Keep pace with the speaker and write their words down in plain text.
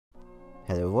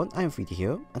Hello everyone, I am 3D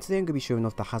here, and today I'm going to be showing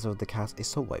off the Hazard of the Chaos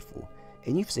Assault Rifle, a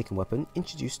new Forsaken weapon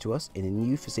introduced to us in a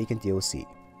new Forsaken DLC.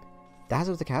 The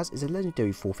Hazard of the Chaos is a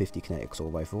legendary 450 kinetic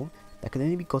assault rifle that can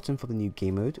only be gotten from the new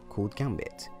game mode called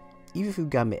Gambit, either through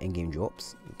Gambit endgame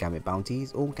drops, Gambit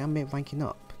bounties, or Gambit ranking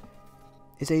up.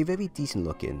 It's a very decent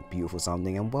looking, beautiful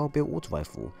sounding and well built auto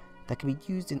rifle that can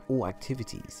be used in all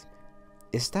activities.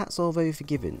 Its stats are very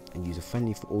forgiving and user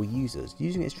friendly for all users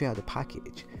using it straight out of the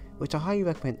package, which I highly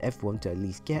recommend everyone to at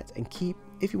least get and keep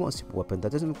if you want a super weapon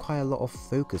that doesn't require a lot of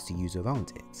focus to use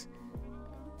around it.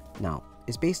 Now,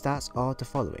 its base stats are the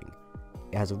following.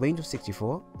 It has a range of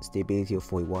 64, stability of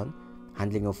 41,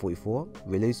 handling of 44,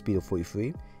 reload speed of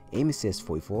 43, aim assist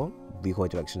 44, recoil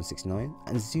direction 69,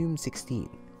 and zoom 16.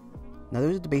 Now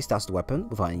those are the base stats of the weapon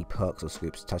without any perks or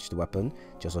scopes attached to the weapon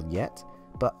just of yet.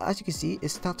 But as you can see,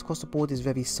 its stats across the board is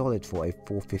very solid for a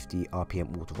 450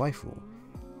 RPM auto rifle.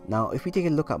 Now if we take a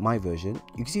look at my version,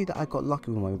 you can see that I got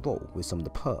lucky with my roll with some of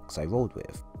the perks I rolled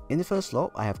with. In the first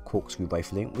slot I have corkscrew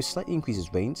rifling, which slightly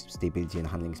increases range, stability and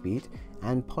handling speed,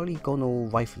 and polygonal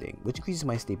rifling, which increases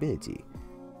my stability.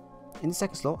 In the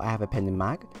second slot I have a pendant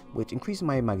mag, which increases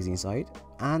my magazine side,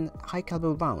 and high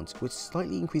caliber rounds, which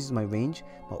slightly increases my range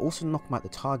but also knock them at the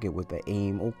target with their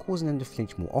aim or causing them to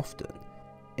flinch more often.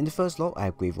 In the first slot I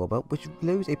have Grave Robber, which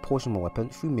reloads a portion of my weapon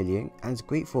through milling and is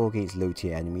great for against low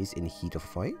tier enemies in the heat of a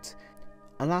fight.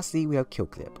 And lastly we have Kill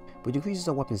Clip, which increases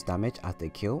our weapon's damage after a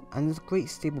kill and is a great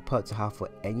stable perk to have for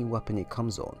any weapon it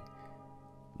comes on.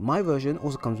 My version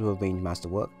also comes with a range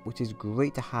masterwork, which is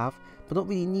great to have but not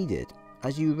really needed,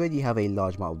 as you already have a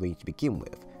large amount of range to begin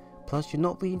with. Plus you're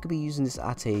not really going to be using this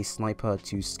at a sniper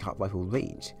to scout rifle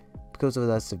range because of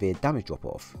the severe damage drop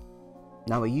off.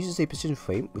 Now it uses a precision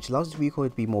frame which allows its recoil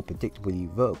to be more predictably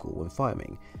vertical when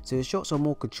firing, so the shots are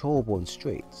more controllable and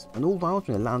straight, and all rounds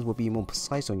when it lands will be more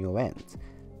precise on your end.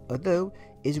 Although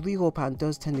its recoil pattern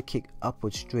does tend to kick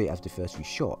upwards straight after the first few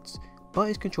shots, but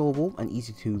it's controllable and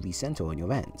easy to recenter on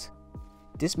your end.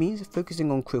 This means focusing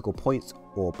on critical points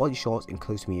or body shots in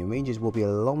close to medium ranges will be a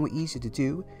lot more easier to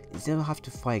do instead of having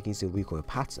to fight against the recoil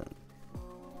pattern.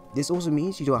 This also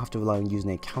means you don't have to rely on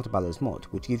using a counterbalance mod,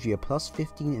 which gives you a plus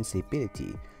 15 in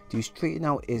stability to straighten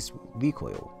out its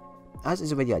recoil, as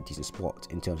it's already at a decent spot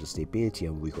in terms of stability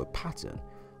and recoil pattern.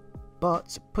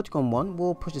 But putting on one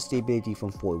will push the stability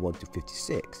from 41 to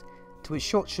 56, to which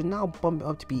shots should now bump it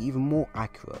up to be even more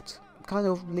accurate, kind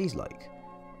of lazy-like.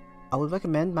 I would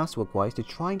recommend masterwork wise to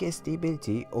try and get a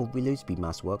stability or reload speed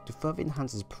masterwork to further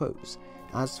enhance its pros,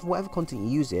 as for whatever content you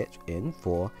use it in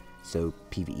for, so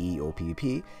PvE or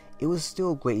PvP, it will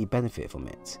still greatly benefit from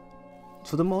it.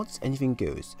 For the mods, anything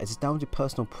goes, as it's down to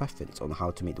personal preference on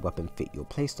how to make the weapon fit your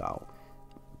playstyle.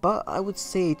 But I would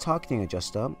say targeting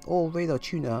adjuster or radar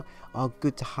tuner are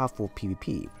good to have for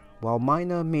PvP, while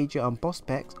minor, major and boss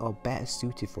specs are better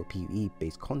suited for PvE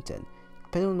based content,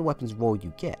 depending on the weapon's role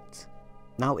you get.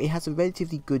 Now it has a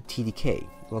relatively good TDK,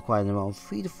 requiring around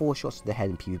 3 to 4 shots to the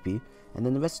head in PvP and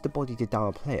then the rest of the body to down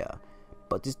a player.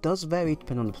 But this does vary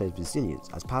depending on the player's resilience,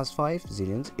 as past 5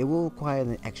 resilience it will require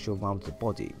an extra round to the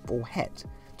body or head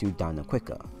to down them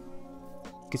quicker.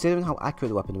 Considering how accurate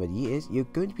the weapon already is, you're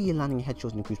going to be landing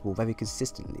headshots in the Crucible very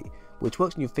consistently, which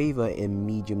works in your favour in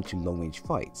medium to long range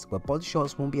fights, where body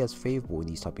shots won't be as favourable in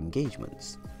these type of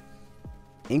engagements.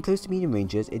 In close to medium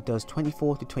ranges it does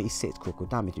 24 to 26 critical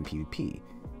damage in PvP,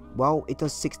 while it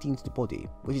does 16 to the body,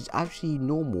 which is actually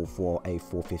normal for a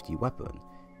 450 weapon.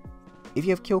 If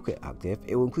you have Kill Clip active,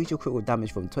 it will increase your critical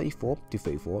damage from 24 to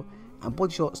 34 and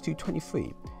body shots to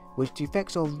 23, which the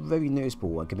effects are very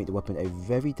noticeable and can make the weapon a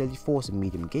very deadly force in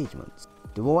medium engagements.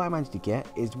 The roll I managed to get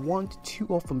is 1 to 2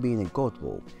 off from being a god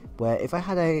roll, where if I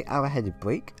had a arrow-headed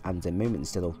break and a moment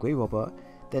instead of Grave Robber,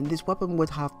 then this weapon would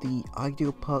have the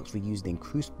ideal perks for using in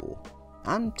Crucible,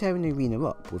 and tearing the arena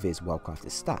up with its well-crafted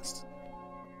stats.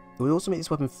 It would also make this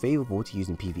weapon favourable to use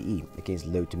in PvE against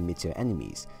low to mid tier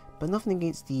enemies, but nothing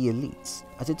against the elites,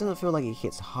 as it doesn't feel like it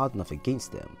hits hard enough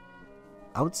against them.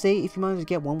 I would say if you manage to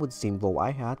get one with the same roll I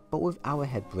had, but with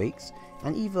arrowhead breaks,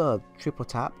 and either triple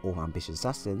tap or ambitious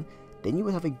assassin, then you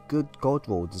would have a good god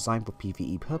roll designed for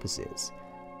PvE purposes.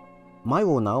 My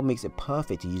roll now makes it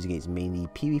perfect to use against mainly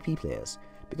PvP players,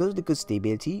 because of the good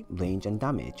stability, range and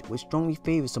damage, which strongly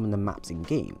favours some of the maps in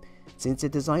game, since they're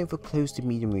designed for close to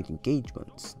medium range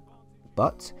engagements.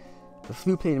 But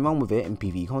through playing around with it in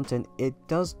PvE content, it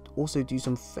does also do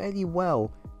some fairly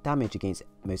well damage against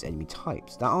most enemy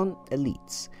types that aren't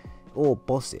elites or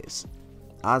bosses.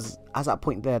 As at that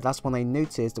point there, that's when I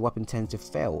noticed the weapon tends to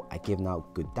fail at giving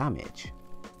out good damage.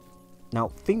 Now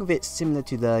think of it similar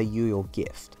to the Yu-Gi-Oh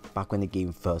gift back when the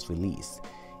game first released.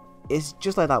 It's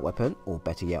just like that weapon, or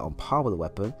better yet on par with the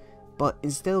weapon, But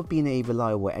instead of being a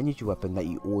reliable energy weapon that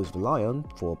you always rely on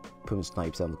for pretty much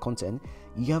 90% of the content,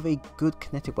 you have a good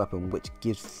kinetic weapon which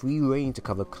gives free reign to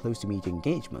cover close to medium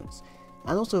engagements,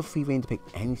 and also free reign to pick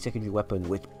any secondary weapon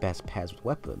which best pairs with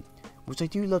weapon, which I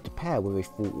do love to pair with a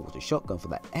full auto shotgun for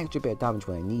that extra bit of damage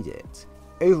when I need it.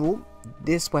 Overall,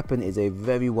 this weapon is a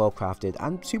very well crafted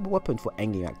and super weapon for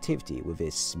endgame activity with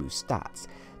its smooth stats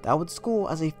that I would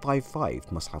score as a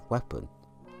 5/5 must have weapon.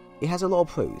 It has a lot of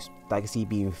pros that I can see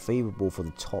being favourable for the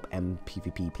top end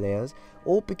PvP players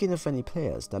or beginner friendly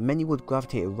players that many would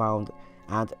gravitate around,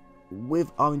 and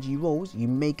with RNG rolls you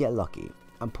may get lucky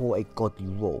and pull a godly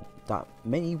roll that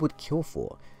many would kill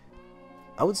for.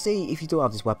 I would say if you don't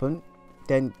have this weapon,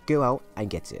 then go out and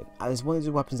get it, as it's one of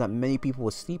the weapons that many people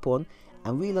will sleep on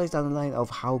and realise down the line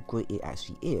of how great it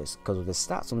actually is, because of the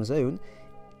stats on its own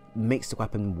makes the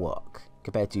weapon work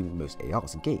compared to most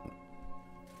ARs in game.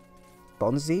 But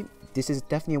honestly, this is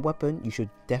definitely a weapon you should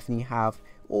definitely have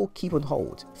or keep on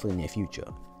hold for the near future.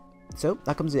 So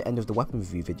that comes to the end of the weapon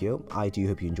review video. I do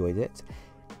hope you enjoyed it.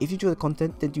 If you enjoy the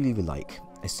content, then do leave a like,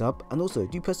 a sub, and also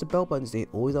do press the bell button to stay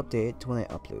always updated to when I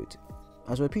upload,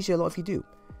 as I appreciate a lot if you do.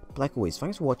 But like always,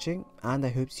 thanks for watching, and I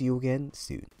hope to see you again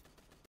soon.